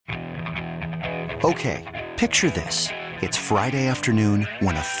Okay, picture this. It's Friday afternoon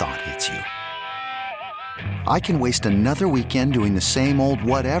when a thought hits you. I can waste another weekend doing the same old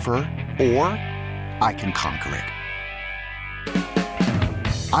whatever, or I can conquer it.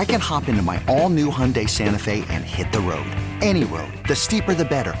 I can hop into my all-new Hyundai Santa Fe and hit the road. Any road. The steeper, the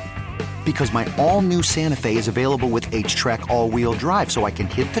better. Because my all-new Santa Fe is available with H-Track all-wheel drive, so I can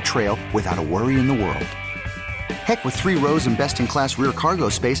hit the trail without a worry in the world. Heck, with 3 rows and best-in-class rear cargo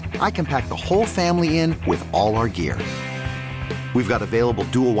space, I can pack the whole family in with all our gear. We've got available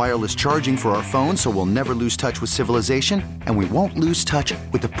dual wireless charging for our phones, so we'll never lose touch with civilization, and we won't lose touch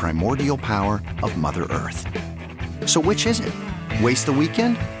with the primordial power of Mother Earth. So which is it? Waste the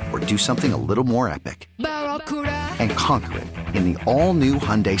weekend or do something a little more epic? And conquer it in the all-new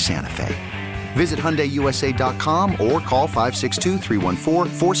Hyundai Santa Fe. Visit HyundaiUSA.com or call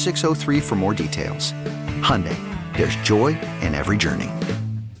 562-314-4603 for more details. Hyundai, there's joy in every journey.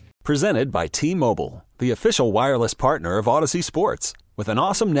 Presented by T-Mobile, the official wireless partner of Odyssey Sports. With an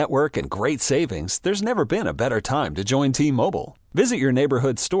awesome network and great savings, there's never been a better time to join T-Mobile. Visit your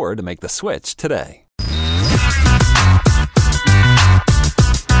neighborhood store to make the switch today.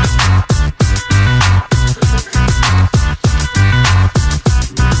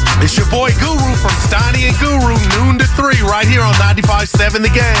 It's your boy Guru from Steiny and Guru, noon to 3, right here on 95.7 The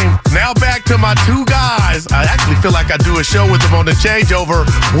Game. Now back to my two guys. I actually feel like I do a show with them on the changeover.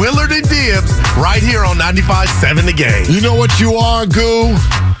 Willard and Dibbs, right here on 95.7 The Game. You know what you are, Goo?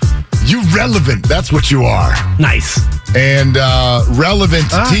 You relevant. That's what you are. Nice. And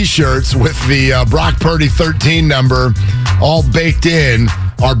relevant T-shirts with the Brock Purdy 13 number all baked in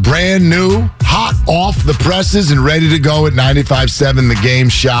are brand new, hot off the presses, and ready to go at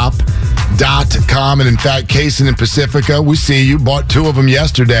 957thegameshop.com. And in fact, Kaysen and Pacifica, we see you bought 2 of them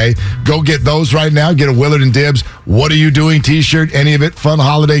yesterday. Go get those right now. Get a Willard and Dibbs What Are You Doing t-shirt, any of it, fun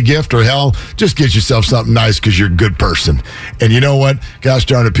holiday gift, or hell, just get yourself something nice because you're a good person. And you know what? Gosh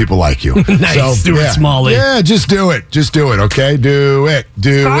darn it, people like you. Nice, so, Stuart Smalley. Yeah, just do it. Just do it, okay? Do it.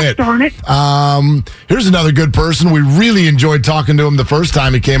 Gosh darn it. Here's another good person. We really enjoyed talking to him the first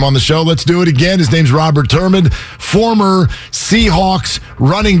time he came on the show. Let's do it again. His name's Robert Turmond, former Seahawks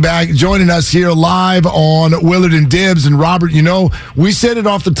running back, joining us here live on Willard and Dibbs. And Robert, you know, we said it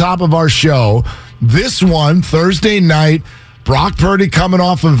off the top of our show. This one, Thursday night, Brock Purdy coming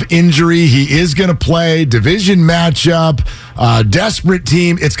off of injury. He is going to play. Division matchup, desperate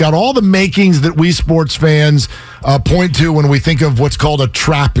team. It's got all the makings that we sports fans point to when we think of what's called a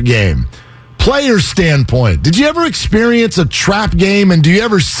trap game. Player standpoint, did you ever experience a trap game, and do you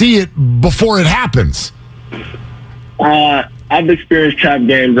ever see it before it happens? I've experienced trap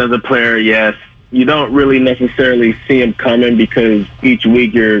games as a player, yes. You don't really necessarily see them coming because each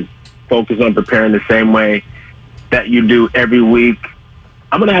week you're focused on preparing the same way that you do every week.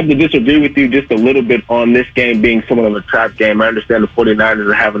 I'm going to have to disagree with you just a little bit on this game being somewhat of a trap game. I understand the 49ers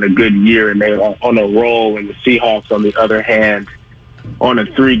are having a good year and they're on a roll, and the Seahawks, on the other hand, on a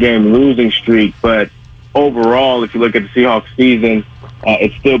 3-game losing streak. But overall, if you look at the Seahawks season,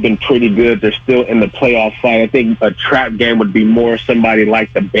 it's still been pretty good. They're still in the playoff fight. I think a trap game would be more somebody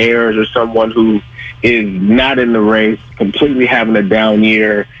like the Bears or someone who is not in the race, completely having a down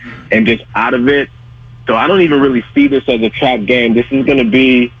year and just out of it. So I don't even really see this as a trap game. This is going to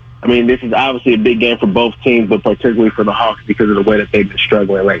be, I mean, this is obviously a big game for both teams, but particularly for the Hawks because of the way that they've been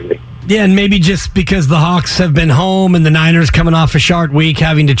struggling lately. Yeah, and maybe just because the Hawks have been home and the Niners coming off a short week,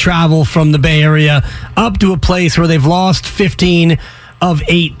 having to travel from the Bay Area up to a place where they've lost 15 of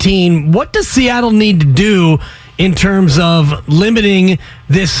 18. What does Seattle need to do in terms of limiting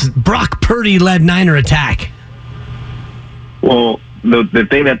this Brock Purdy-led Niner attack? Well, the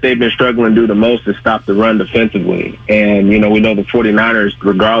thing that they've been struggling to do the most is stop the run defensively. And, you know, we know the 49ers,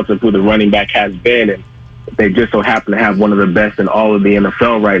 regardless of who the running back has been, and they just so happen to have one of the best in all of the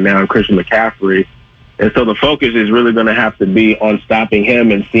NFL right now in Christian McCaffrey. And so the focus is really going to have to be on stopping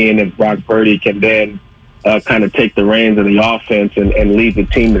him and seeing if Brock Purdy can then kind of take the reins of the offense and lead the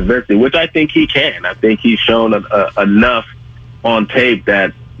team to victory, which I think he can. I think he's shown enough on tape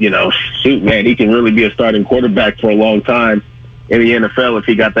that, you know, shoot, man, he can really be a starting quarterback for a long time in the NFL if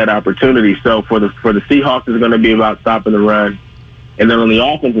he got that opportunity. So for the Seahawks, it's going to be about stopping the run. And then on the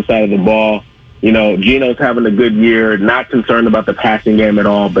offensive side of the ball, you know, Geno's having a good year, not concerned about the passing game at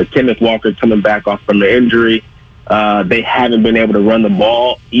all, but Kenneth Walker coming back off from the injury. They haven't been able to run the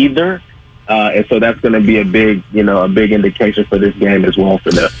ball either. And so that's going to be a big indication for this game as well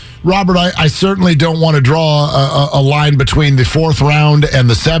for them. Robert, I certainly don't want to draw a line between the 4th round and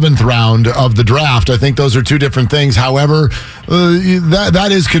the 7th round of the draft. I think those are two different things. However, that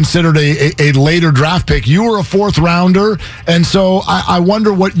is considered a later draft pick. You were a 4th rounder, and so I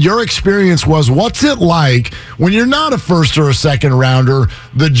wonder what your experience was. What's it like when you're not a 1st or a 2nd rounder,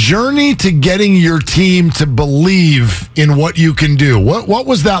 the journey to getting your team to believe in what you can do? What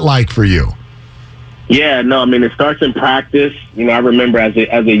was that like for you? Yeah, no, I mean, it starts in practice. I remember as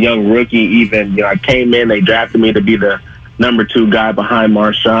a young rookie even, I came in, they drafted me to be the number 2 guy behind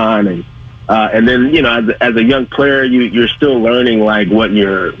Marshawn. And then, as a young player, you're still learning, like, what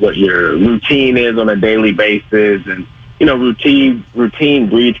your routine is on a daily basis. And, routine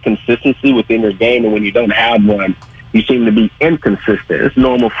breeds consistency within your game. And when you don't have one, you seem to be inconsistent. It's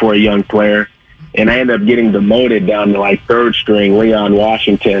normal for a young player. And I ended up getting demoted down to, like, 3rd string. Leon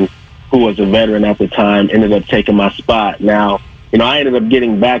Washington, who was a veteran at the time, ended up taking my spot. Now, I ended up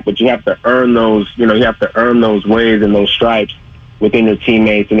getting back, but you have to earn those, you have to earn those ways and those stripes within your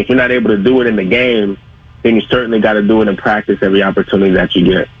teammates. And if you're not able to do it in the game, then you certainly got to do it in practice every opportunity that you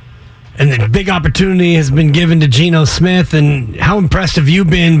get. And the big opportunity has been given to Geno Smith. And how impressed have you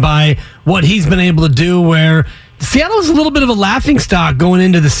been by what he's been able to do, where Seattle's a little bit of a laughingstock going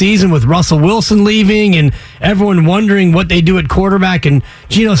into the season with Russell Wilson leaving and everyone wondering what they do at quarterback, and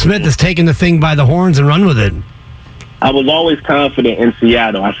Geno Smith has taken the thing by the horns and run with it. I was always confident in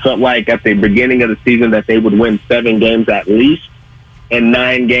Seattle. I felt like at the beginning of the season that they would win 7 games at least and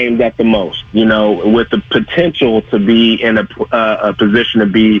 9 games at the most, with the potential to be in a position to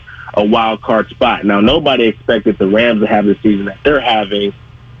be a wild card spot. Now, nobody expected the Rams to have the season that they're having.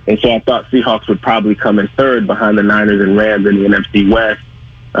 And so I thought Seahawks would probably come in 3rd behind the Niners and Rams in the NFC West.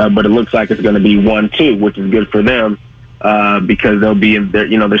 But it looks like it's going to be 1-2, which is good for them because they'll be in there,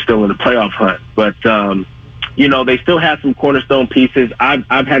 they're still in the playoff hunt. But, they still have some cornerstone pieces. I've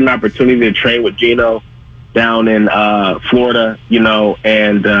had an opportunity to train with Geno down in Florida,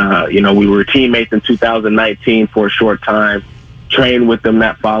 and we were teammates in 2019 for a short time, trained with them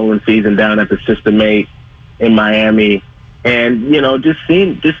that following season down at the System 8 in Miami. And, just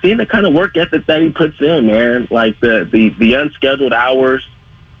seeing the kind of work ethic that he puts in, man, like the unscheduled hours.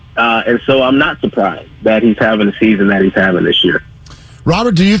 And so I'm not surprised that he's having the season that he's having this year.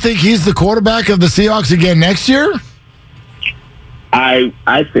 Robert, do you think he's the quarterback of the Seahawks again next year?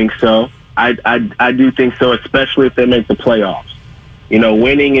 I think so. I do think so, especially if they make the playoffs.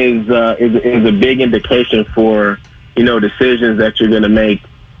 Winning is a big indication for, decisions that you're going to make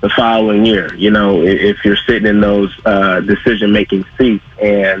the following year, if you're sitting in those decision-making seats.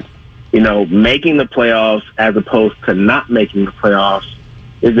 And, making the playoffs as opposed to not making the playoffs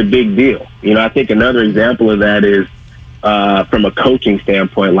is a big deal. I think another example of that is from a coaching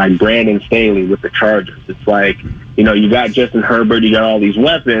standpoint, like Brandon Staley with the Chargers. It's like, you got Justin Herbert, you got all these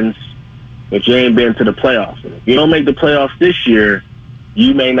weapons, but you ain't been to the playoffs. And if you don't make the playoffs this year,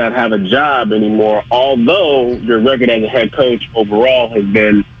 you may not have a job anymore, although your record as a head coach overall has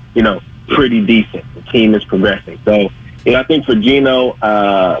been, pretty decent. The team is progressing. So, I think for Geno,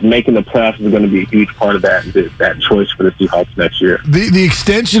 making the playoffs is going to be a huge part of that choice for the Seahawks next year. The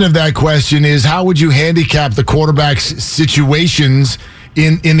extension of that question is, how would you handicap the quarterback's situations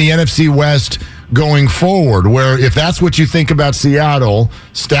in the NFC West going forward, where if that's what you think about Seattle,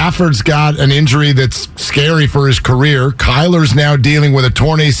 Stafford's got an injury that's scary for his career. Kyler's now dealing with a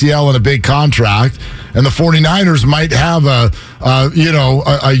torn ACL and a big contract. And the 49ers might have a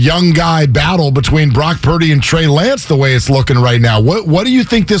young guy battle between Brock Purdy and Trey Lance the way it's looking right now. What do you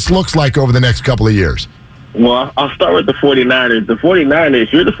think this looks like over the next couple of years? Well, I'll start with the 49ers. The 49ers,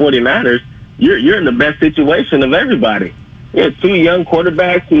 you're the 49ers, you're in the best situation of everybody. You have 2 young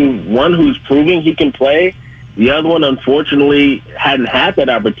quarterbacks, one who's proving he can play. The other one, unfortunately, hadn't had that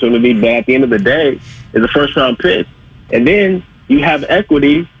opportunity, but at the end of the day, is a first-round pick. And then you have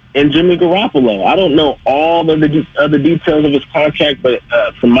equity in Jimmy Garoppolo. I don't know all of the details of his contract, but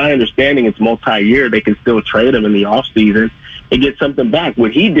from my understanding, it's multi-year. They can still trade him in the offseason and get something back.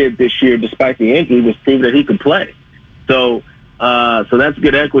 What he did this year, despite the injury, was prove that he could play. So that's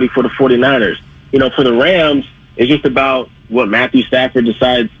good equity for the 49ers. For the Rams, it's just about what Matthew Stafford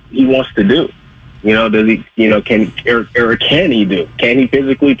decides he wants to do. Does he, can he do? Can he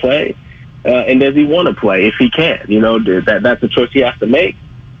physically play? And does he want to play if he can? That's a choice he has to make.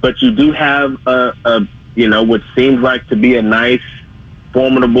 But you do have what seems like to be a nice,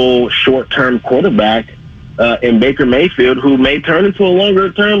 formidable, short-term quarterback in Baker Mayfield, who may turn into a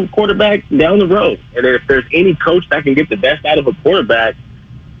longer-term quarterback down the road. And if there's any coach that can get the best out of a quarterback,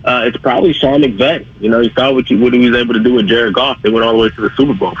 it's probably Sean McVay. You saw what he was able to do with Jared Goff. They went all the way to the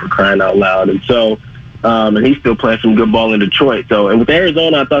Super Bowl, for crying out loud. And so, and he's still playing some good ball in Detroit. So, and with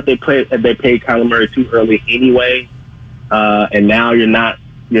Arizona, I thought they paid Kyler Murray too early anyway, and now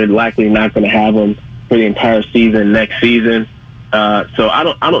you're likely not going to have him for the entire season next season. So I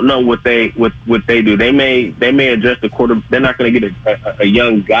don't know what they do. They may adjust the quarter. They're not going to get a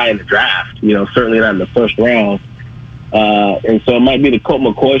young guy in the draft. Certainly not in the first round. And so it might be the Colt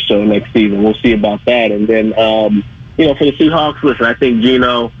McCoy show next season. We'll see about that. And then for the Seahawks, listen, I think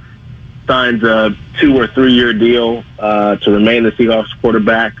Geno signs a 2 or 3 year deal to remain the Seahawks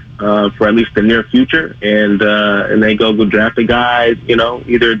quarterback for at least the near future, and they go draft a guy,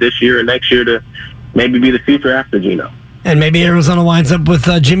 either this year or next year to maybe be the future after Geno. And maybe Arizona winds up with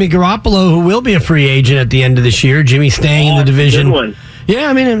Jimmy Garoppolo, who will be a free agent at the end of this year. Jimmy staying in the division. Good one. Yeah,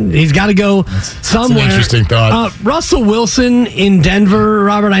 I mean, he's got to go somewhere. That's an interesting thought. Russell Wilson in Denver,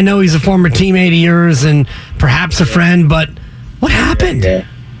 Robert, I know he's a former teammate of yours and perhaps a friend, but what happened? Yeah.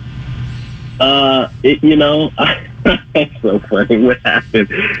 That's so funny. What happened?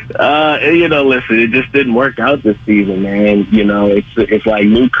 Listen, it just didn't work out this season, man. It's like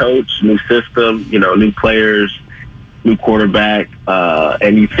new coach, new system, new players, new quarterback,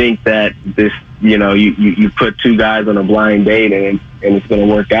 and you think that this, you put 2 guys on a blind date and it's going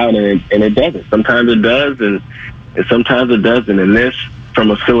to work out, and it doesn't. Sometimes it does, and sometimes it doesn't. And this,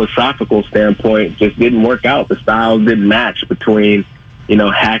 from a philosophical standpoint, just didn't work out. The styles didn't match between,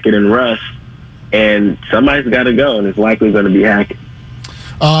 Hackett and Russ, and somebody's got to go, and it's likely going to be Hackett.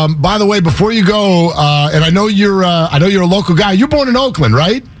 By the way, before you go, and I know you're a local guy. You're born in Oakland,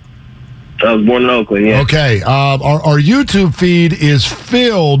 right? I was born in Oakland, yeah. Okay. Our YouTube feed is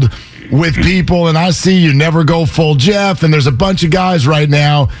filled with people, and I see You Never Go Full Jeff, and there's a bunch of guys right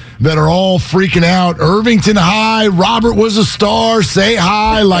now that are all freaking out. Irvington High, Robert was a star, say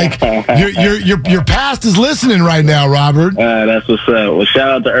hi. Like, your past is listening right now, Robert. That's what's up. Well, shout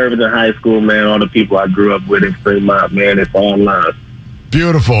out to Irvington High School, man, all the people I grew up with in Fremont, man. It's all love.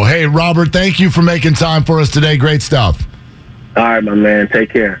 Beautiful. Hey, Robert, thank you for making time for us today. Great stuff. All right, my man.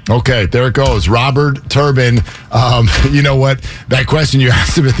 Take care. Okay, there it goes. Robert Turbin. You know what? That question you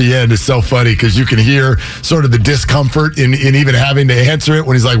asked him at the end is so funny because you can hear sort of the discomfort in even having to answer it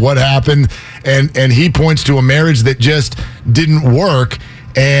when he's like, what happened? And he points to a marriage that just didn't work.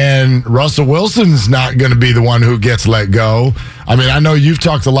 And Russell Wilson's not going to be the one who gets let go. I mean, I know you've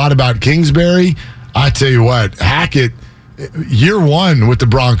talked a lot about Kingsbury. I tell you what, Hackett, year 1 with the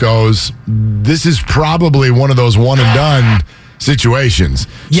Broncos, this is probably one of those one and done situations,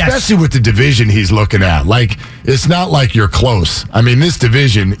 especially with the division he's looking at. Like, it's not like you're close. I mean, this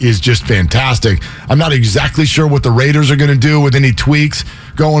division is just fantastic. I'm not exactly sure what the Raiders are going to do with any tweaks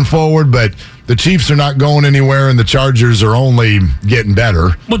going forward, but the Chiefs are not going anywhere, and the Chargers are only getting better.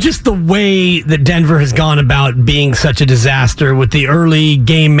 Well, just the way that Denver has gone about being such a disaster with the early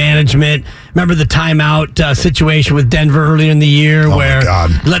game management. Remember the timeout situation with Denver earlier in the year where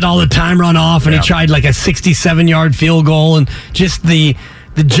let all the time run off, and he tried like a 67-yard field goal, and just the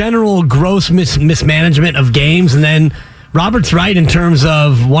general gross mismanagement of games. And then Robert's right in terms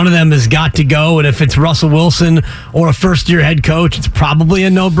of one of them has got to go, and if it's Russell Wilson or a first-year head coach, it's probably a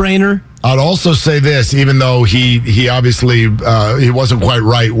no-brainer. I'd also say this, even though he obviously he wasn't quite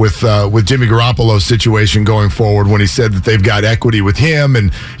right with Jimmy Garoppolo's situation going forward when he said that they've got equity with him,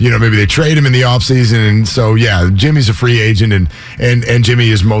 and maybe they trade him in the offseason, and so Jimmy's a free agent, and Jimmy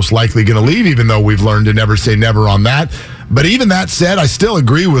is most likely going to leave, even though we've learned to never say never on that. But even that said, I still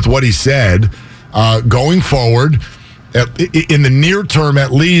agree with what he said going forward. In the near term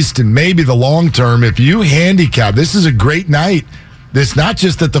at least, and maybe the long term, if you handicap, this is a great night. It's not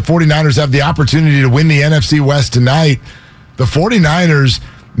just that the 49ers have the opportunity to win the NFC West tonight. The 49ers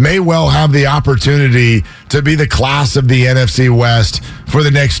may well have the opportunity to be the class of the NFC West for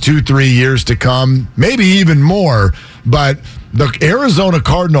the next 2-3 years to come, maybe even more. But the Arizona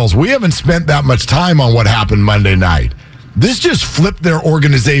Cardinals, we haven't spent that much time on what happened Monday night. This just flipped their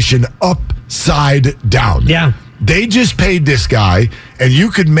organization upside down. Yeah. They just paid this guy, and you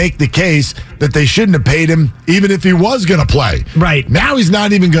could make the case that they shouldn't have paid him even if he was going to play. Right. Now he's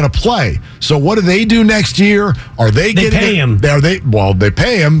not even going to play. So what do they do next year? Are they getting pay him? They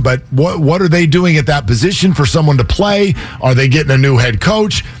pay him, but what are they doing at that position for someone to play? Are they getting a new head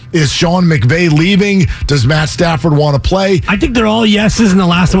coach? Is Sean McVay leaving? Does Matt Stafford want to play? I think they're all yeses, and the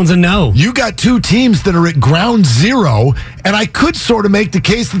last one's a no. You got 2 teams that are at ground zero, and I could sort of make the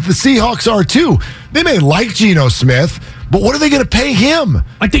case that the Seahawks are too. They may like Geno Smith, but what are they going to pay him?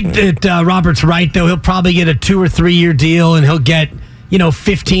 I think that Robert's right, though. He'll probably get a 2 or 3 year deal, and he'll get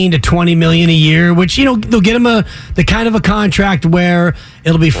 15 to 20 million a year, which they'll get him the kind of a contract where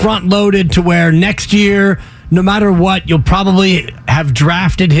it'll be front loaded to where next year no matter what, you'll probably have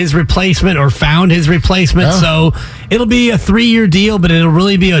drafted his replacement or found his replacement. Yeah. So it'll be a 3-year deal, but it'll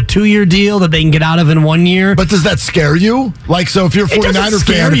really be a 2-year deal that they can get out of in 1 year. But does that scare you? Like, so if you're a It doesn't 49er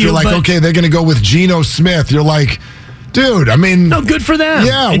scare fan, if you're you, like, but- okay, they're going to go with Geno Smith, you're like, dude, I mean... No, good for them.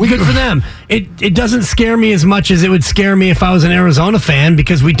 Yeah, good for them. It doesn't scare me as much as it would scare me if I was an Arizona fan,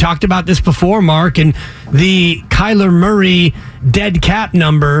 because we talked about this before, Mark, and the Kyler Murray dead cap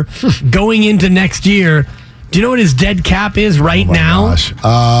number going into next year. Do you know what his dead cap is right now? Gosh.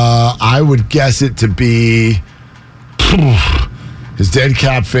 I would guess it to be his dead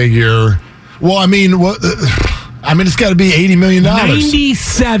cap figure. Well, I mean, it's got to be $80 million.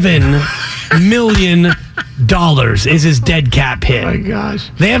 $97 million is his dead cap hit. Oh my gosh.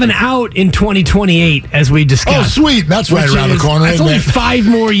 They have an out in 2028, as we discussed. Oh, sweet. That's right around the corner. That's isn't only it? 5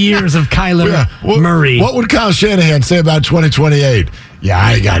 more years of Kyler Murray. What would Kyle Shanahan say about 2028? Yeah,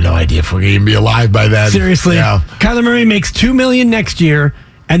 I got no idea if we're going to be alive by then. Seriously. Yeah. Kyler Murray makes $2 million next year,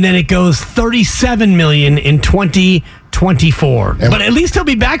 and then it goes $37 million in 2024. But at least he'll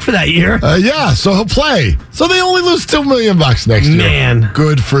be back for that year. Yeah, so he'll play. So they only lose $2 million next year. Man.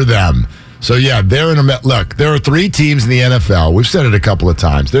 Good for them. So, yeah, they're in a... Look, there are 3 teams in the NFL. We've said it a couple of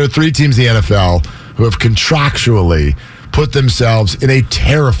times. There are 3 teams in the NFL who have contractually put themselves in a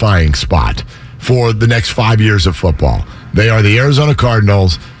terrifying spot for the next 5 years of football. They are the Arizona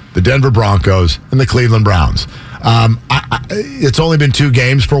Cardinals, the Denver Broncos, and the Cleveland Browns. It's only been 2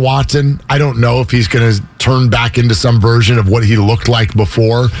 games for Watson. I don't know if he's going to turn back into some version of what he looked like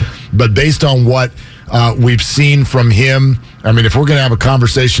before, but based on what we've seen from him, I mean, if we're going to have a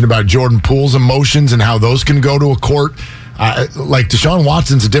conversation about Jordan Poole's emotions and how those can go to a court, like Deshaun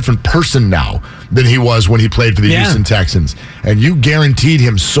Watson's a different person now than he was when he played for the Houston Texans, and you guaranteed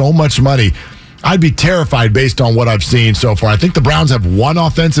him so much money. I'd be terrified based on what I've seen so far. I think the Browns have 1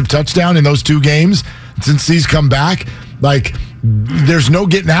 offensive touchdown in those 2 games since he's come back. Like, there's no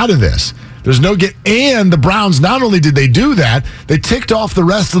getting out of this. And the Browns, not only did they do that, they ticked off the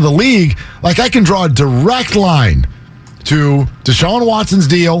rest of the league. Like, I can draw a direct line to Deshaun Watson's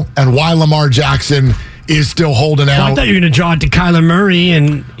deal and why Lamar Jackson is still holding out. I thought you were going to draw it to Kyler Murray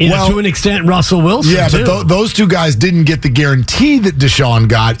and, to an extent, Russell Wilson, yeah, too. but those 2 guys didn't get the guarantee that Deshaun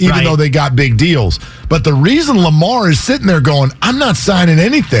got, even though they got big deals. But the reason Lamar is sitting there going, I'm not signing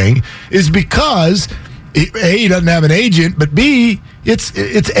anything, is because, A, he doesn't have an agent, but B, it's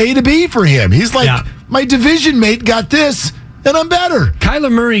A to B for him. He's like, my division mate got this, and I'm better.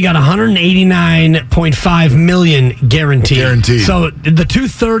 Kyler Murray got $189.5 million guaranteed. So the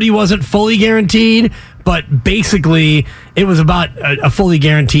 $230 wasn't fully guaranteed, but basically it was about a fully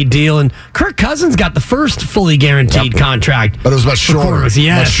guaranteed deal. And Kirk Cousins got the first fully guaranteed contract. But it was much shorter.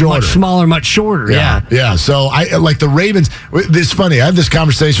 Much smaller, much shorter. Yeah. So I like the Ravens. This is funny. I had this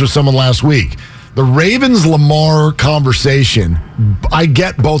conversation with someone last week. The Ravens-Lamar conversation, I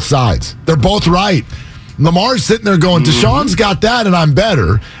get both sides. They're both right. Lamar's sitting there going, Deshaun's got that and I'm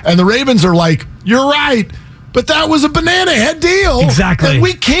better. And the Ravens are like, you're right, but that was a banana head deal. Exactly. And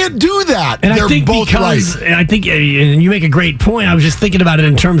we can't do that. And they're I think both right. And I think, and you make a great point. I was just thinking about it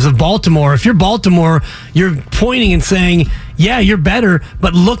in terms of Baltimore. If you're Baltimore, you're pointing and saying, yeah, you're better,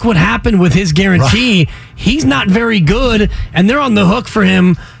 but look what happened with his guarantee. Right. He's not very good, and they're on the hook for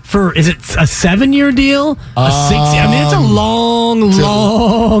him for, is it a 7-year deal? A 6? I mean, it's a long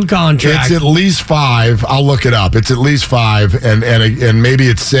contract. It's at least 5. I'll look it up. It's at least 5, and maybe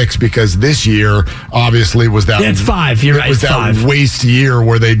it's 6 because this year obviously was that. Yeah, it's 5. You're right. It was that 5. Waste year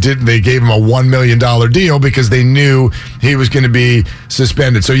where they gave him a $1 million deal because they knew he was going to be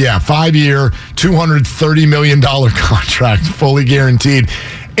suspended. So yeah, 5-year, $230 million contract, fully guaranteed.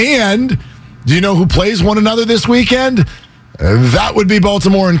 And do you know who plays one another this weekend? That would be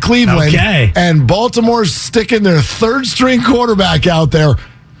Baltimore and Cleveland. Okay. And Baltimore's sticking their 3rd-string quarterback out there.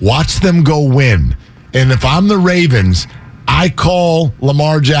 Watch them go win. And if I'm the Ravens, I call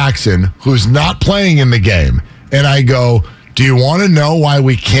Lamar Jackson, who's not playing in the game, and I go, do you want to know why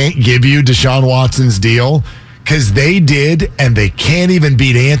we can't give you Deshaun Watson's deal? Because they did, and they can't even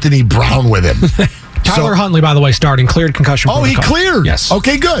beat Anthony Brown with him. Tyler Huntley, by the way, starting, cleared concussion protocol. He cleared? Yes.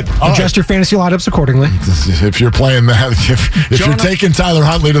 Okay, good. Adjust your fantasy lineups accordingly. If you're playing that, if you're taking Tyler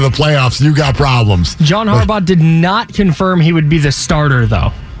Huntley to the playoffs, you got problems. John Harbaugh did not confirm he would be the starter,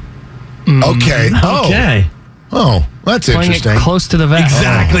 though. Okay. Okay. Oh, that's Playing interesting. it close to the vest.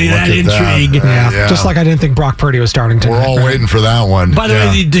 Exactly, Oh, that look at intrigue. that. Yeah. Just like I didn't think Brock Purdy was starting tonight. We're all waiting for that one. By the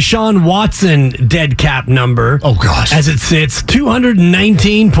way, the Deshaun Watson dead cap number, Oh, gosh. as it sits,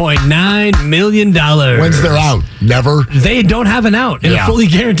 $219.9 million. When's their out? Never? They don't have an out in a fully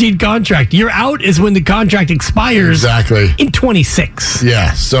guaranteed contract. Your out is when the contract expires Exactly. in 26.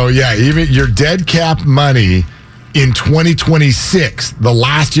 Yeah. So, even your dead cap money in 2026, the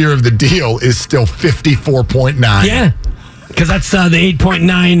last year of the deal, is still 54.9. Yeah. Because that's the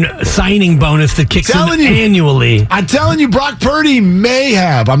 8.9 signing bonus that kicks in annually. I'm telling you, Brock Purdy may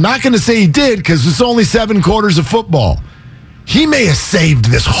have. I'm not going to say he did because it's only 7 quarters of football. He may have saved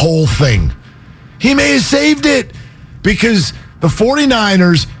this whole thing. He may have saved it because the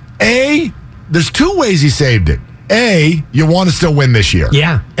 49ers, there's 2 ways he saved it. You want to still win this year.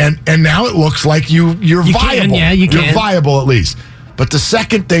 Yeah. And now it looks like you're viable. You can. You're viable at least. But the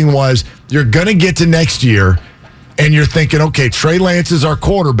second thing was you're going to get to next year and you're thinking, okay, Trey Lance is our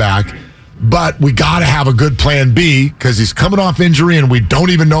quarterback, but we got to have a good plan B because he's coming off injury and we don't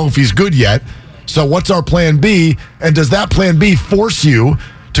even know if he's good yet. So what's our plan B? And does that plan B force you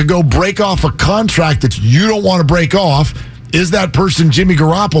to go break off a contract that you don't want to break off? Is that person Jimmy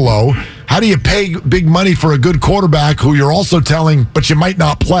Garoppolo? How do you pay big money for a good quarterback who you're also telling, but you might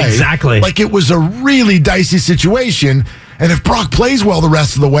not play? Exactly. Like it was a really dicey situation. And if Brock plays well the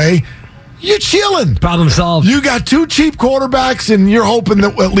rest of the way, you're chilling. Problem solved. You got 2 cheap quarterbacks, and you're hoping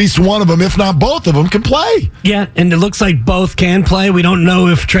that at least one of them, if not both of them, can play. Yeah, and it looks like both can play. We don't know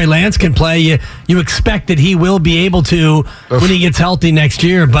if Trey Lance can play. You expect that he will be able to when he gets healthy next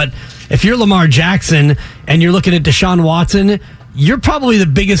year. But if you're Lamar Jackson and you're looking at Deshaun Watson, you're probably the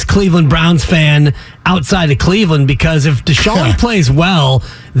biggest Cleveland Browns fan outside of Cleveland because if Deshaun plays well,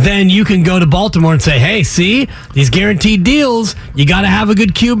 then you can go to Baltimore and say, hey, see, these guaranteed deals, you got to have a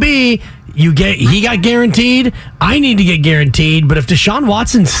good QB. He got guaranteed. I need to get guaranteed. But if Deshaun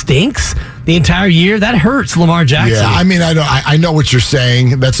Watson stinks the entire year, that hurts Lamar Jackson. Yeah, I mean, I know what you're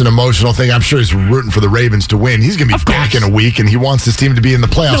saying. That's an emotional thing. I'm sure he's rooting for the Ravens to win. He's going to be back in a week, and he wants his team to be in the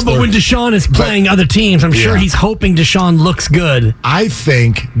playoffs. No, but when Deshaun is playing other teams, I'm sure he's hoping Deshaun looks good. I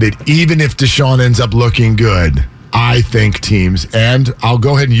think that even if Deshaun ends up looking good, I think teams, and I'll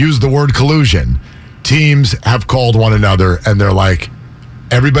go ahead and use the word collusion, teams have called one another, and they're like,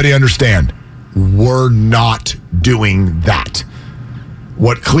 everybody understand, we're not doing that.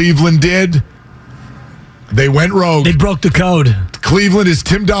 What Cleveland did, they went rogue. They broke the code. Cleveland is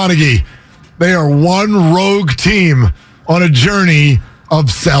Tim Donaghy. They are one rogue team on a journey of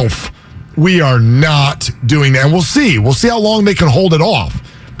self. We are not doing that. And we'll see. We'll see how long they can hold it off.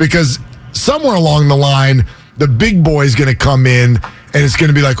 Because somewhere along the line, the big boy is going to come in, and it's going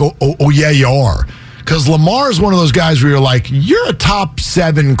to be like, oh, yeah, you are. Because Lamar is one of those guys where you're like, you're a top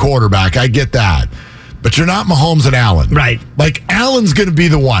 7 quarterback. I get that. But you're not Mahomes and Allen. Right. Like, Allen's going to be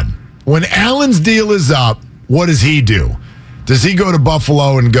the one. When Allen's deal is up, what does he do? Does he go to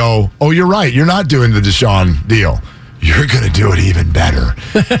Buffalo and go, oh, you're right, you're not doing the Deshaun deal. You're going to do it even better.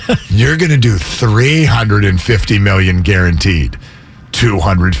 You're going to do $350 million guaranteed.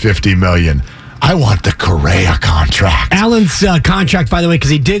 $250 million. I want the Correa contract. Allen's contract, by the way, because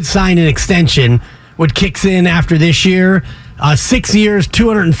he did sign an extension, what kicks in after this year, 6 years,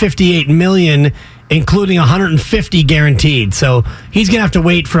 $258 million, including $150 guaranteed. So he's going to have to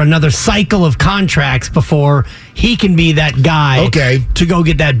wait for another cycle of contracts before he can be that guy to go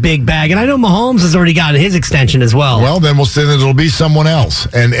get that big bag. And I know Mahomes has already gotten his extension as well. Well, then we'll say that it'll be someone else.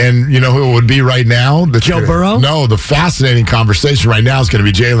 And you know who it would be right now? Joe Burrow? No, the fascinating conversation right now is going to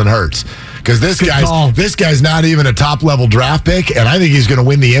be Jalen Hurts. Because this guy's not even a top-level draft pick, and I think he's going to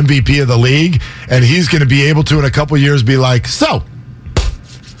win the MVP of the league, and he's going to be able to, in a couple years, be like, so,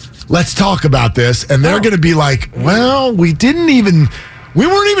 let's talk about this. And they're going to be like, well, we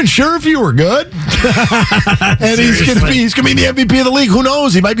weren't even sure if you were good. And he's going to be in the MVP of the league. Who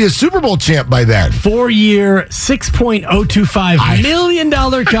knows? He might be a Super Bowl champ by then. 4-year, $6.025 million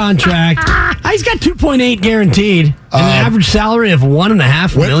contract. He's got 2.8 guaranteed and an average salary of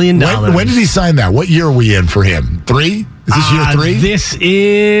 $1.5 million. When did he sign that? What year are we in for him? 3? Is this year 3? This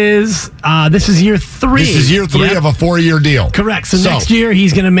is year 3. This is year 3 of a 4-year deal. Correct. So next year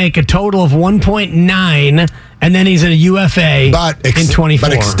he's going to make a total of 1.9, and then he's at a UFA in 24.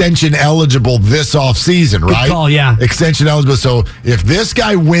 But extension eligible this offseason, right? Good call, yeah. Extension eligible. So if this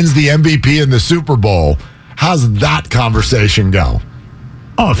guy wins the MVP in the Super Bowl, how's that conversation go?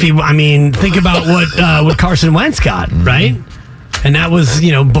 Oh, think about what Carson Wentz got, right? And that was,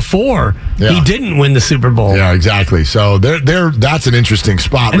 before he didn't win the Super Bowl. Yeah, exactly. So that's an interesting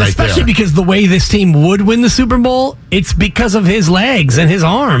spot and right especially there. Because the way this team would win the Super Bowl, it's because of his legs and his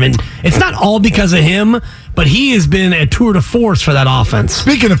arm. And it's not all because of him, but he has been a tour de force for that offense.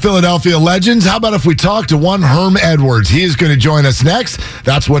 Speaking of Philadelphia legends, how about if we talk to one Herm Edwards? He is going to join us next.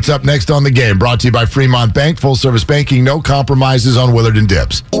 That's what's up next on The Game. Brought to you by Fremont Bank. Full service banking, no compromises on Willard and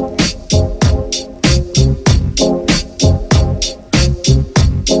Dibbs.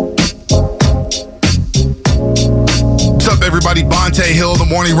 Everybody, Bonte Hill, the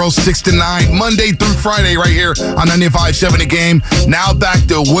Morning Roast 6 to 9, Monday through Friday, right here on 95.7 The Game. Now back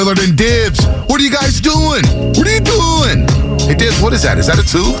to Willard and Dibbs. What are you guys doing? What are you doing? Hey, Dibbs, what is that? Is that a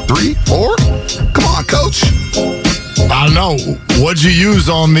 2, 3, 4? Come on, Coach. I don't know. What'd you use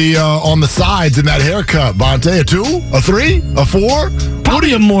on the sides in that haircut, Bonte? A 2, a 3, a 4?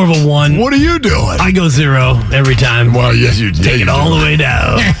 Probably more of a 1. What are you doing? I go 0 every time. Well, yes, you do. Take it all the way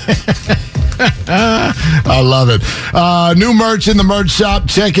down. I love it. New merch in the merch shop.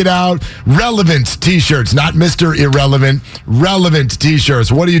 Check it out. Relevant t-shirts, not Mr. Irrelevant. Relevant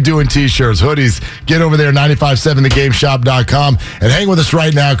t-shirts. What are you doing t-shirts, hoodies? Get over there, 957thegameshop.com, and hang with us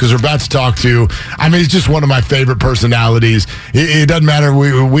right now because we're about to talk to, I mean, he's just one of my favorite personalities. It doesn't matter.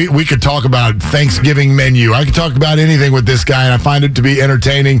 We could talk about Thanksgiving menu. I could talk about anything with this guy, and I find it to be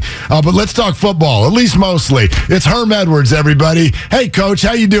entertaining. But let's talk football, at least mostly. It's Herm Edwards, everybody. Hey, Coach,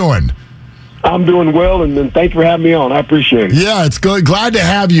 how you doing? I'm doing well, and thanks for having me on. I appreciate it. Yeah, it's good. Glad to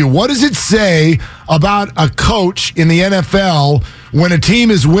have you. What does it say about a coach in the NFL when a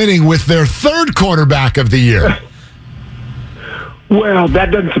team is winning with their third quarterback of the year? Well, that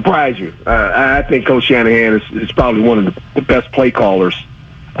doesn't surprise you. I think Coach Shanahan is probably one of the best play callers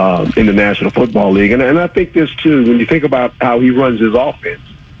in the National Football League. And I think this, too, when you think about how he runs his offense,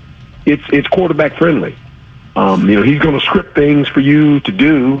 it's quarterback friendly. He's going to script things for you to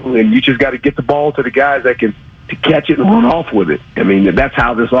do, and you just got to get the ball to the guys that can to catch it and run off with it. I mean, that's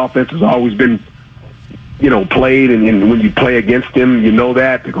how this offense has always been, played. And when you play against them, you know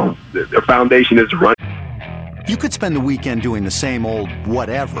that their foundation is to run. You could spend the weekend doing the same old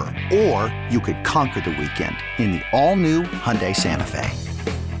whatever, or you could conquer the weekend in the all-new Hyundai Santa Fe.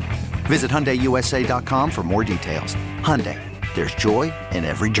 Visit HyundaiUSA.com for more details. Hyundai, there's joy in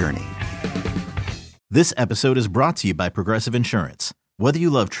every journey. This episode is brought to you by Progressive Insurance. Whether you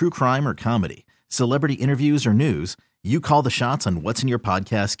love true crime or comedy, celebrity interviews or news, you call the shots on what's in your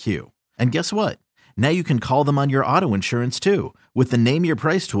podcast queue. And guess what? Now you can call them on your auto insurance too with the Name Your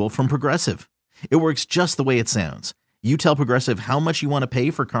Price tool from Progressive. It works just the way it sounds. You tell Progressive how much you want to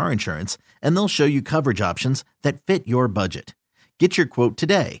pay for car insurance, and they'll show you coverage options that fit your budget. Get your quote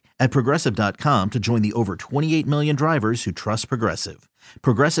today at Progressive.com to join the over 28 million drivers who trust Progressive.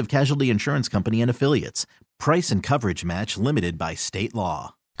 Progressive Casualty Insurance Company and Affiliates. Price and coverage match limited by state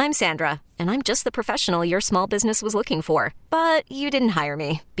law. I'm Sandra, and I'm just the professional your small business was looking for. But you didn't hire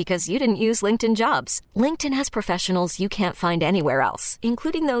me because you didn't use LinkedIn Jobs. LinkedIn has professionals you can't find anywhere else,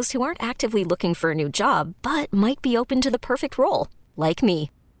 including those who aren't actively looking for a new job, but might be open to the perfect role, like me.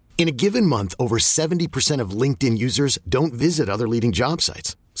 In a given month, over 70% of LinkedIn users don't visit other leading job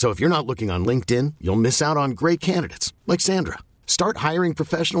sites. So if you're not looking on LinkedIn, you'll miss out on great candidates like Sandra. Start hiring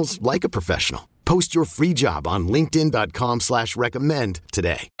professionals like a professional. Post your free job on linkedin.com/recommend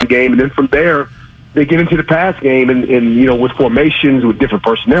today. Game, and then from there, they get into the pass game, and with formations, with different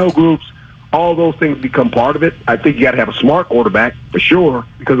personnel groups, all those things become part of it. I think you got to have a smart quarterback for sure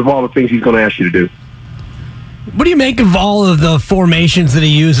because of all the things he's going to ask you to do. What do you make of all of the formations that he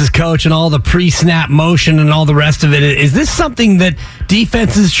uses, Coach, and all the pre-snap motion and all the rest of it? Is this something that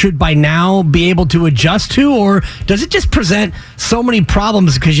defenses should by now be able to adjust to, or does it just present so many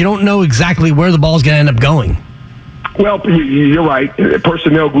problems because you don't know exactly where the ball's going to end up going? Well, you're right.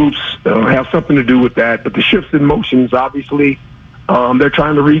 Personnel groups have something to do with that, but the shifts in motions, obviously, they're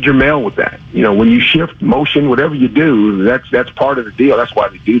trying to read your mail with that. When you shift motion, whatever you do, that's part of the deal. That's why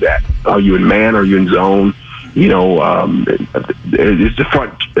they do that. Are you in man? Are you in zone? Is the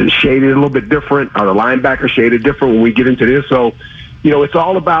front shaded a little bit different? Are the linebackers shaded different when we get into this? So, it's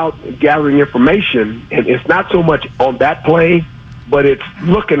all about gathering information, and it's not so much on that play, but it's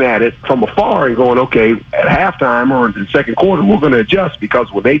looking at it from afar and going, okay, at halftime or in the second quarter, we're going to adjust because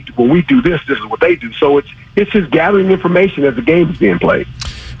when we do this is what they do. So it's just gathering information as the game is being played.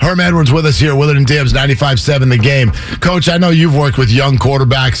 Herm Edwards with us here, Willard and Dibbs, 95.7 The Game. Coach, I know you've worked with young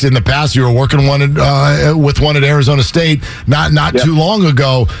quarterbacks in the past. You were working with one at Arizona State not too long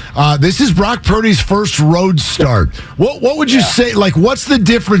ago. This is Brock Purdy's first road start. What would you say? Like, what's the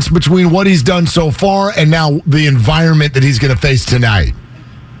difference between what he's done so far and now the environment that he's going to face tonight?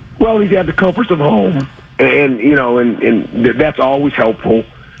 Well, he's had the comforts of home, and that's always helpful.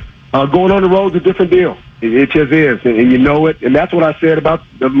 Going on the road is a different deal. It just is, and you know it. And that's what I said about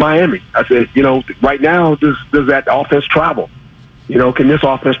Miami. I said, right now, does that offense travel? Can this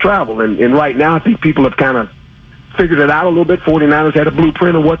offense travel? And right now, I think people have kind of figured it out a little bit. 49ers had a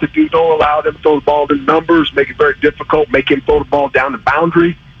blueprint of what to do. Don't allow them to throw the ball in numbers, make it very difficult, make him throw the ball down the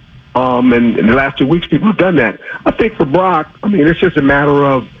boundary. And in the last 2 weeks, people have done that. I think for Brock, it's just a matter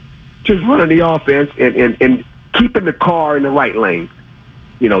of just running the offense and keeping the car in the right lane.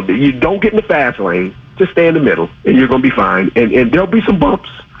 You don't get in the fast lane. Just stay in the middle, and you're going to be fine. And there'll be some bumps.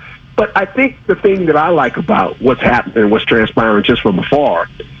 But I think the thing that I like about what's happening, what's transpiring just from afar,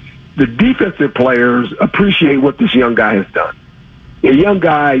 the defensive players appreciate what this young guy has done. A young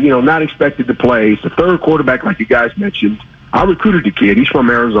guy, not expected to play. He's the third quarterback, like you guys mentioned. I recruited the kid. He's from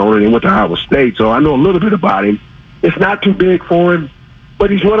Arizona and he went to Iowa State, so I know a little bit about him. It's not too big for him, but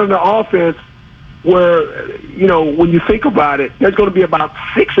he's running the offense where, when you think about it, there's going to be about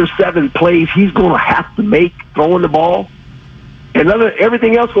 6 or 7 plays he's going to have to make throwing the ball, and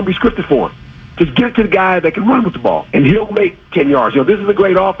everything else going to be scripted for him. Just get it to the guy that can run with the ball, and he'll make 10 yards. This is a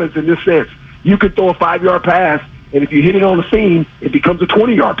great offense in this sense. You could throw a 5-yard pass, and if you hit it on the seam, it becomes a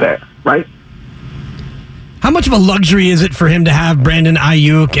 20-yard pass, right? How much of a luxury is it for him to have Brandon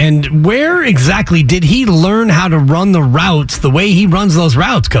Ayuk, and where exactly did he learn how to run the routes the way he runs those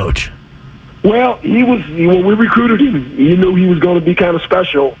routes, Coach? Well, when we recruited him, you knew he was going to be kind of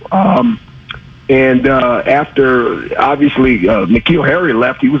special. And after, obviously, N'Keal Harry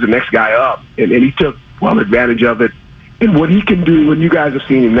left, he was the next guy up, and he took well advantage of it. And what he can do, and you guys have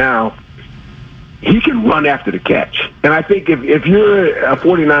seen him now, he can run after the catch. And I think if you're a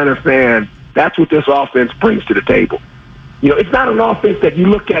 49er fan, that's what this offense brings to the table. It's not an offense that you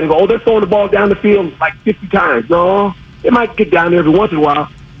look at and go, they're throwing the ball down the field like 50 times. No, it might get down there every once in a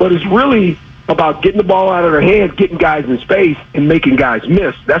while, but it's really about getting the ball out of their hands, getting guys in space, and making guys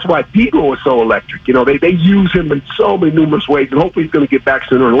miss. That's why Debo is so electric. They use him in so many numerous ways, and hopefully he's going to get back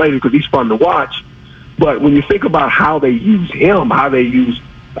sooner or later because he's fun to watch. But when you think about how they use him, how they use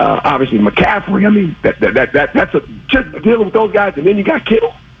obviously McCaffrey, that's just dealing with those guys, and then you got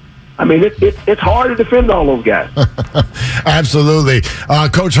Kittle. It's hard to defend all those guys. Absolutely.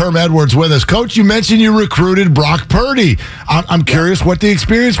 Coach Herm Edwards with us. Coach, you mentioned you recruited Brock Purdy. I'm curious what the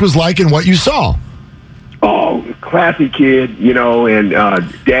experience was like and what you saw. Oh, classy kid, and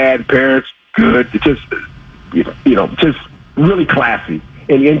dad, parents, good. Just really classy.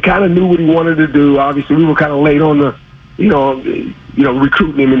 And kind of knew what he wanted to do. Obviously, we were kind of late on the,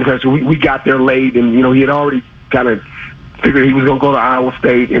 recruiting him in the sense we got there late, and, he had already kind of figured he was going to go to Iowa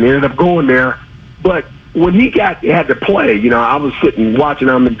State and ended up going there. But when he had to play, I was sitting watching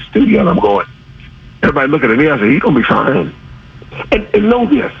him in the studio, and I'm going, everybody looking at me, I said, he's going to be fine. And know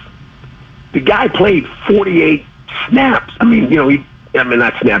this, the guy played 48 snaps.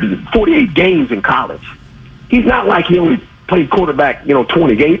 Not snaps, 48 games in college. He's not like he only played quarterback,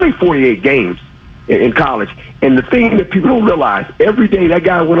 20 games. He played 48 games in college. And the thing that people don't realize, every day that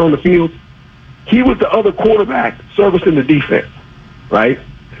guy went on the field, he was the other quarterback servicing the defense, right?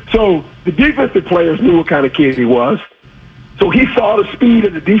 So the defensive players knew what kind of kid he was. So he saw the speed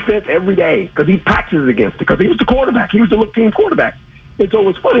of the defense every day because he practiced against it because he was the quarterback. He was the team quarterback. And so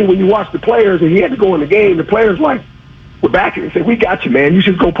it's funny when you watch the players and he had to go in the game, the players we're backing and say, we got you, man. You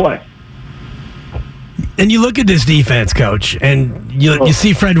should go play. And you look at this defense, Coach, and you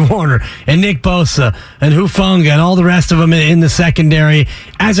see Fred Warner and Nick Bosa and Hufanga and all the rest of them in the secondary.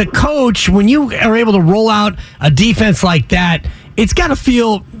 As a coach, when you are able to roll out a defense like that, it's got to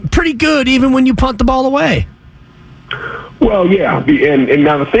feel pretty good even when you punt the ball away. Well, yeah, and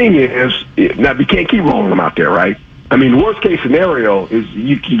now the thing is, now we can't keep rolling them out there, right? The worst case scenario is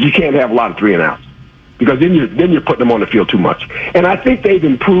you can't have a lot of 3 and outs because then you're putting them on the field too much. And I think they've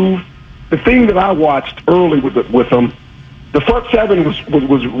improved. The thing that I watched early with them, the front seven was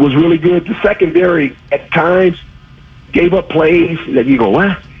really good. The secondary at times gave up plays that you go,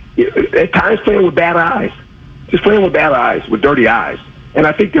 what? At times playing with bad eyes, just playing with bad eyes, with dirty eyes. And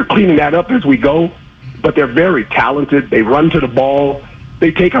I think they're cleaning that up as we go. But they're very talented. They run to the ball.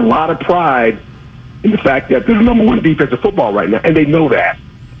 They take a lot of pride in the fact that they're the number 1 defense of football right now, and they know that.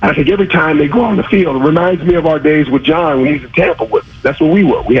 I think every time they go on the field, it reminds me of our days with John when he was in Tampa with us. That's what we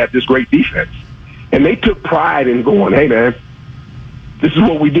were. We had this great defense. And they took pride in going, hey, man, this is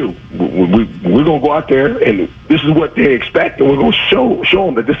what we do. We're going to go out there, and this is what they expect, and we're going to show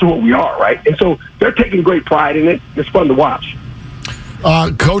them that this is what we are, right? And so they're taking great pride in it. It's fun to watch.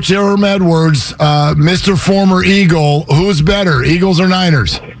 Coach Herm Edwards, Mr. Former Eagle, who's better, Eagles or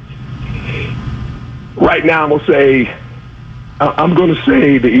Niners? Right now, I'm going to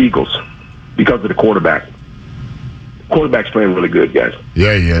say the Eagles because of the quarterback. Quarterback's playing really good, guys.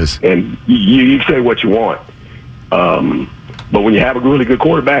 Yeah, he is. And you say what you want. But when you have a really good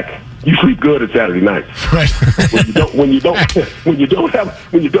quarterback, you sleep good at Saturday night. Right. when you don't have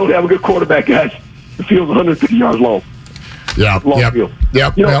a good quarterback, guys, the field's 150 yards long. Yeah. Long field.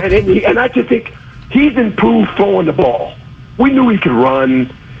 Yep. You know, and I just think he's improved throwing the ball. We knew he could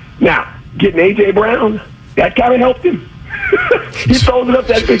run. Now, getting A.J. Brown, that kind of helped him. He throws it up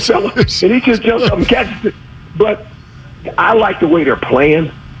that big fella, and he just jumps up and catches it. But I like the way they're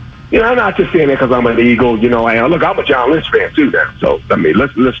playing. You know, I'm not just saying that because I'm an Eagle. You know, look, I'm a John Lynch fan too now. So I mean,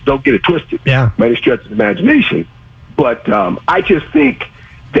 let's don't get it twisted. Yeah, many stretch of imagination. But I just think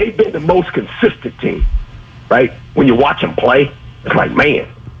they've been the most consistent team. Right? When you watch them play, it's like, man,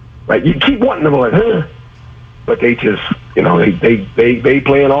 right? You keep wanting them like, huh? But they just, you know, they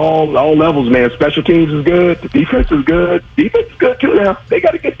play in all levels, man. Special teams is good. The defense is good. Defense is good too now. They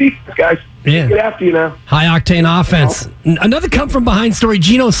got a good defense, guys. Yeah. Get after you now. High-octane offense. Another come-from-behind story,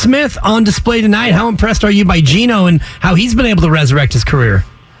 Geno Smith on display tonight. How impressed are you by Geno and how he's been able to resurrect his career?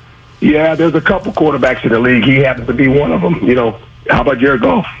 Yeah, there's a couple quarterbacks in the league. He happens to be one of them. You know, how about Jared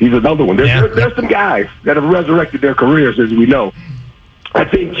Goff? He's another one. There's some guys that have resurrected their careers, as we know. I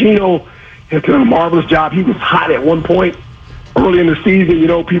think Geno has done a marvelous job. He was hot at one point early in the season. You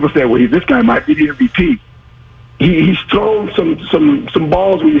know, people say, well, this guy might be the MVP. He's thrown some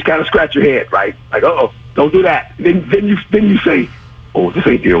balls where you just kind of scratch your head, right? Like, don't do that. Then you say, oh, this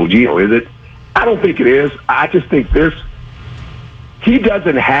ain't the old Geno, is it? I don't think it is. I just think he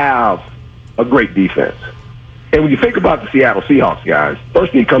doesn't have a great defense. And when you think about the Seattle Seahawks guys,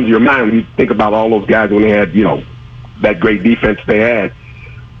 first thing that comes to your mind when you think about all those guys when they had, you know, that great defense they had,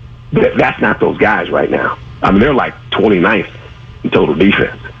 that's not those guys right now. I mean, they're like 29th in total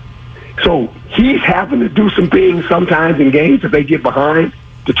defense. So he's having to do some things sometimes in games if they get behind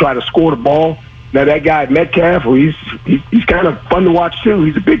to try to score the ball. Now that guy Metcalf, he's kind of fun to watch too.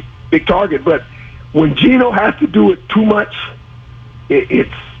 He's a big target, but when Geno has to do it too much, it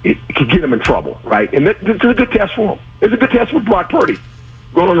can get him in trouble, right? And this is a good test for him. It's a good test for Brock Purdy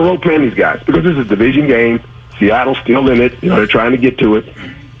going on the road playing these guys because this is a division game. Seattle's still in it. You know, they're trying to get to it.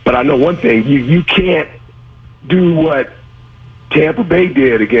 But I know one thing: you can't do what Tampa Bay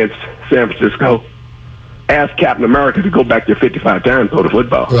did against San Francisco. Ask Captain America to go back there 55 times throw the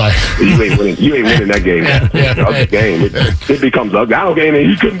football. Right. You ain't winning that game. Ugly game. It becomes ugly. I don't get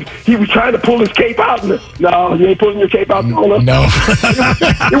it. He was trying to pull his cape out. No, you ain't pulling your cape out. No.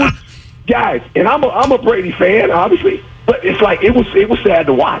 It was, guys, and I'm a Brady fan, obviously, but it's like it was sad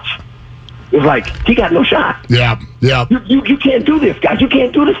to watch. It was like he got no shot. Yeah. You can't do this, guys. You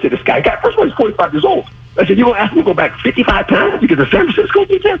can't do this to this guy. First of all, he's 45 years old. I said, you're going to ask him to go back 55 times because the San Francisco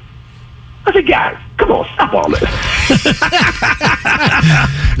defense? I said, guys, come on, stop all this.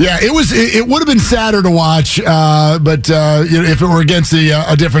 Yeah, it would have been sadder to watch, but you know, if it were against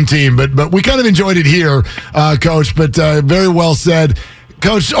a different team. But we kind of enjoyed it here, Coach. But very well said,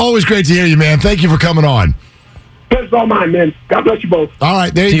 Coach. Always great to hear you, man. Thank you for coming on. Pleasure's all mine, man. God bless you both. All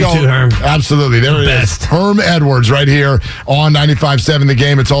right, there you go. Too, Herm. Absolutely. There it is. Herm Edwards right here on 95.7 The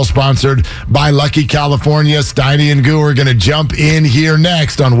Game. It's all sponsored by Lucky California. Steiny and Goo are going to jump in here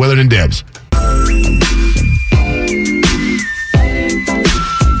next on Willard and Dibs.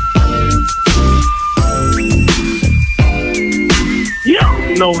 You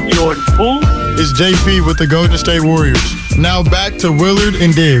don't know Jordan Poole. It's JP with the Golden State Warriors. Now back to Willard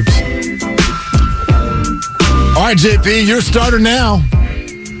and Dibs. All right, JP, you're a starter now.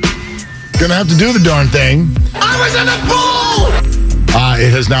 Gonna have to do the darn thing. I was in the pool!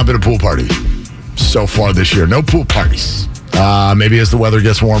 It has not been a pool party so far this year. No pool parties. Maybe as the weather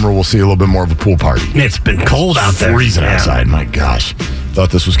gets warmer, we'll see a little bit more of a pool party. It's been cold out there. Freezing outside. My gosh.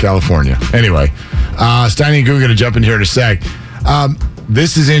 Thought this was California. Anyway, Steiny and Goo are going to jump in here in a sec.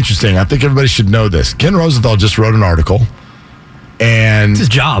 This is interesting. I think everybody should know this. Ken Rosenthal just wrote an article. And it's his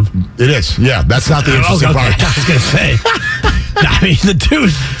job. It is. Yeah, that's not the interesting part. I was going to say. I mean, the dude,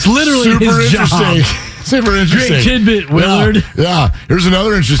 it's literally super his interesting. job. Super interesting. Great tidbit, Willard. Yeah. Here's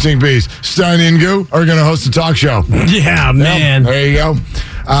another interesting piece. Steiny and Goo are going to host a talk show. Yeah, man. There you go.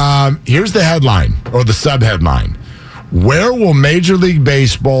 Here's the headline, or the sub-headline. Where will Major League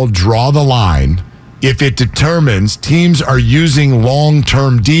Baseball draw the line if it determines teams are using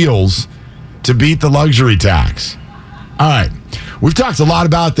long-term deals to beat the luxury tax? All right. We've talked a lot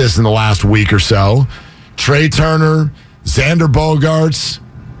about this in the last week or so. Trey Turner, Xander Bogaerts,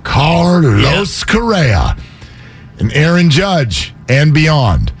 Carlos Correa, and Aaron Judge, and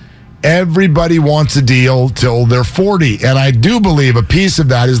beyond. Everybody wants a deal till they're 40. And I do believe a piece of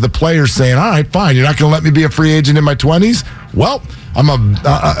that is the players saying, all right, fine, you're not going to let me be a free agent in my 20s? Well, I'm going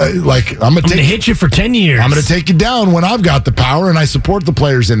to hit you for 10 years. I'm going to take you down when I've got the power, and I support the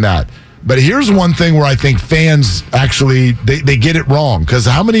players in that. But here's one thing where I think fans actually, they get it wrong. Because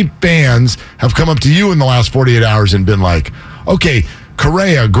how many fans have come up to you in the last 48 hours and been like, okay,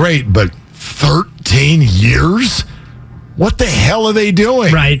 Correa, great, but 13 years? What the hell are they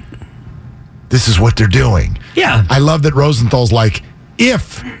doing? Right. This is what they're doing. Yeah. I love that Rosenthal's like,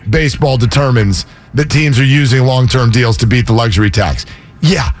 if baseball determines that teams are using long-term deals to beat the luxury tax.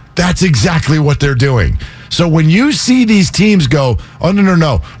 Yeah, that's exactly what they're doing. So when you see these teams go, oh,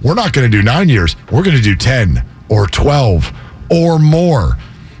 no, we're not going to do 9 years. We're going to do 10 or 12 or more.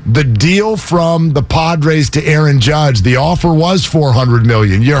 The deal from the Padres to Aaron Judge, the offer was $400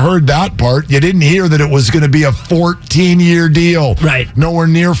 million. You heard that part. You didn't hear that it was going to be a 14-year deal. Right. Nowhere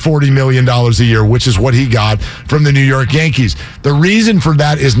near $40 million a year, which is what he got from the New York Yankees. The reason for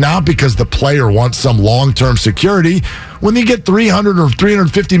that is not because the player wants some long-term security. When they get $300 or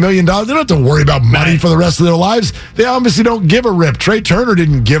 $350 million, they don't have to worry about money for the rest of their lives. They obviously don't give a rip. Trey Turner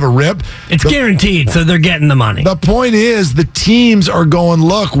didn't give a rip. It's guaranteed, so they're getting the money. The point is, the teams are going,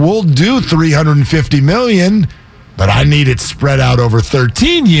 look, we'll do $350 million, but I need it spread out over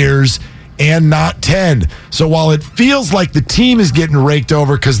 13 years and not 10. So while it feels like the team is getting raked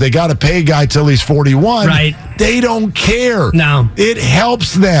over because they got to pay a guy till he's 41, right, they don't care. No. It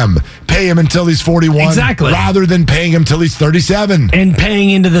helps them pay him until he's 41 exactly, rather than paying him till he's 37. And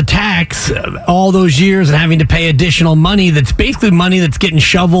paying into the tax all those years and having to pay additional money that's basically money that's getting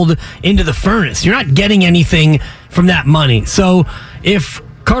shoveled into the furnace. You're not getting anything from that money. So if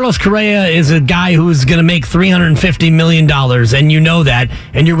Carlos Correa is a guy who's going to make $350 million, and you know that,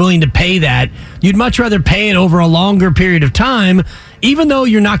 and you're willing to pay that, you'd much rather pay it over a longer period of time, even though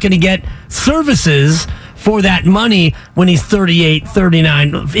you're not going to get services for that money when he's 38,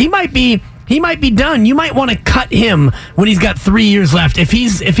 39. He might be done. You might want to cut him when he's got 3 years left. If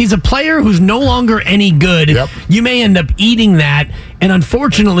he's a player who's no longer any good, you may end up eating that. And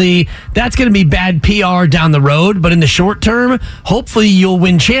unfortunately, that's going to be bad PR down the road. But in the short term, hopefully you'll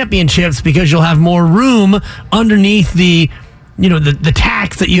win championships because you'll have more room underneath the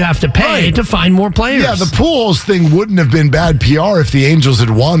tax that you have to pay to find more players. Yeah, the Pujols thing wouldn't have been bad PR if the Angels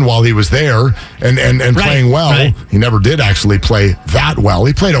had won while he was there and playing well. Right. He never did actually play that well.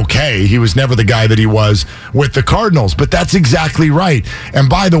 He played okay. He was never the guy that he was with the Cardinals. But that's exactly right. And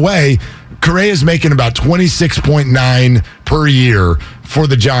by the way, Correa's making about $26.9 per year for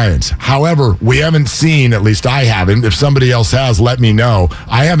the Giants. However, we haven't seen, at least I haven't, if somebody else has, let me know.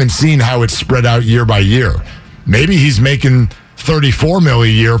 I haven't seen how it's spread out year by year. Maybe he's making $34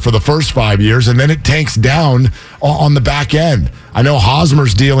 million a year for the first 5 years, and then it tanks down on the back end. I know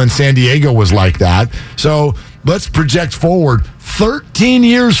Hosmer's deal in San Diego was like that. So let's project forward 13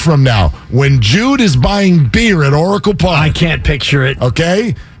 years from now when Jude is buying beer at Oracle Park. I can't picture it.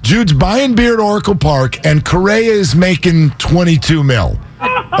 Okay? Jude's buying beer at Oracle Park, and Correa is making $22 million.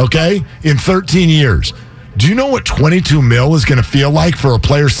 Okay? In 13 years. Do you know what $22 million is going to feel like for a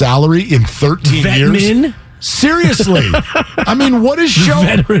player's salary in 13 years? Seriously. I mean, what is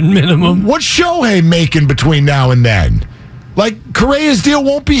veteran minimum? What's Shohei making between now and then? Like, Correa's deal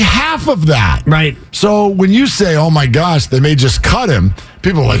won't be half of that. Right. So when you say, oh my gosh, they may just cut him,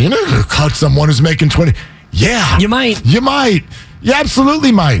 people are like, you're not going to cut someone who's making 20. Yeah. You might. You might. You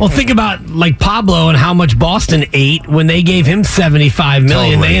absolutely might. Well, think about like Pablo and how much Boston ate when they gave him $75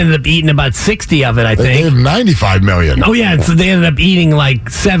 million. Totally. They ended up eating about 60 of it, I think. They gave him $95 million. Oh, yeah. So they ended up eating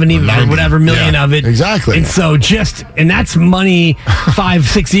like 70 or whatever million of it. Exactly. And so and that's money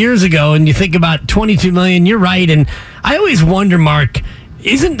 5-6 years ago. And you think about $22 million, you're right. And I always wonder, Mark,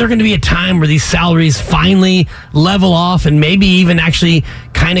 isn't there going to be a time where these salaries finally level off and maybe even actually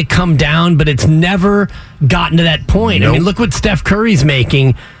kind of come down, but it's never gotten to that point? Nope. I mean, look what Steph Curry's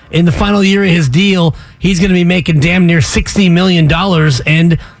making. In the final year of his deal, he's going to be making damn near $60 million,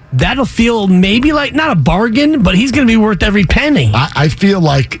 and that'll feel maybe like not a bargain, but he's going to be worth every penny. I feel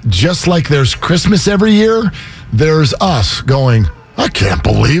like just like there's Christmas every year, there's us going, I can't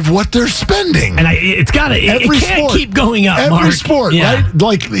believe what they're spending. And it can't keep going up, Every Mark. sport, right?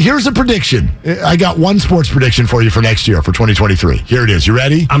 Like, here's a prediction. I got one sports prediction for you for next year, for 2023. Here it is. You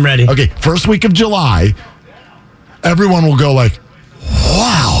ready? I'm ready. Okay, first week of July, everyone will go like,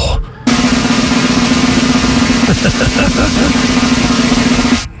 wow.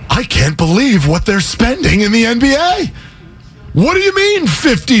 I can't believe what they're spending in the NBA. What do you mean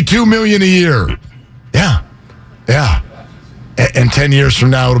 $52 million a year? Yeah. And 10 years from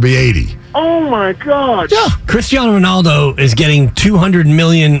now, it'll be 80. Oh, my God. Yeah. Cristiano Ronaldo is getting $200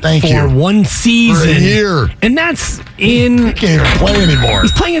 million for one season. For a year. And that's in... He can't even play anymore.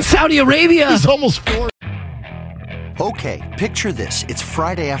 He's playing in Saudi Arabia. He's almost 40. Okay, picture this. It's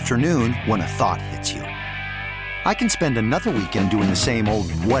Friday afternoon when a thought hits you. I can spend another weekend doing the same old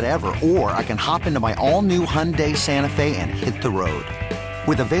whatever, or I can hop into my all-new Hyundai Santa Fe and hit the road.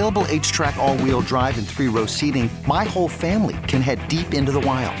 With available H-Track all-wheel drive and 3-row seating, my whole family can head deep into the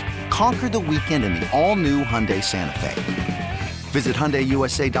wild. Conquer the weekend in the all-new Hyundai Santa Fe. Visit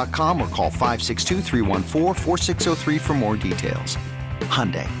HyundaiUSA.com or call 562-314-4603 for more details.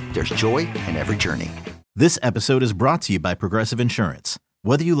 Hyundai, there's joy in every journey. This episode is brought to you by Progressive Insurance.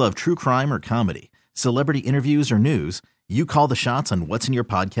 Whether you love true crime or comedy, celebrity interviews or news, you call the shots on what's in your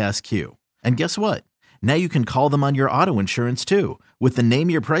podcast queue. And guess what? Now you can call them on your auto insurance too with the Name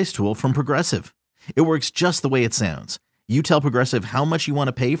Your Price tool from Progressive. It works just the way it sounds. You tell Progressive how much you want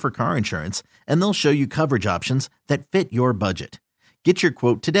to pay for car insurance, and they'll show you coverage options that fit your budget. Get your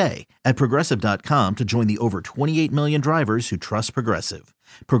quote today at Progressive.com to join the over 28 million drivers who trust Progressive.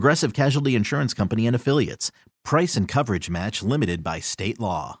 Progressive Casualty Insurance Company and Affiliates. Price and coverage match limited by state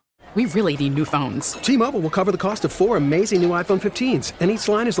law. We really need new phones. T-Mobile will cover the cost of 4 amazing new iPhone 15s, and each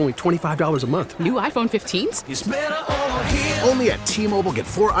line is only $25 a month. New iPhone 15s? It's better over here. Only at T-Mobile, get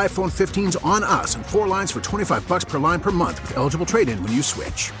 4 iPhone 15s on us and 4 lines for $25 per line per month with eligible trade-in when you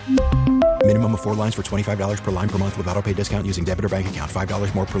switch. Minimum of 4 lines for $25 per line per month with autopay discount using debit or bank account.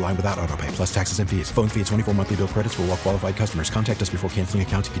 $5 more per line without autopay, plus taxes and fees. Phone fee at 24 monthly bill credits for well-qualified customers. Contact us before canceling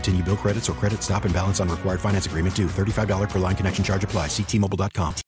account to continue bill credits or credit stop and balance on required finance agreement due. $35 per line connection charge applies. See T-Mobile.com.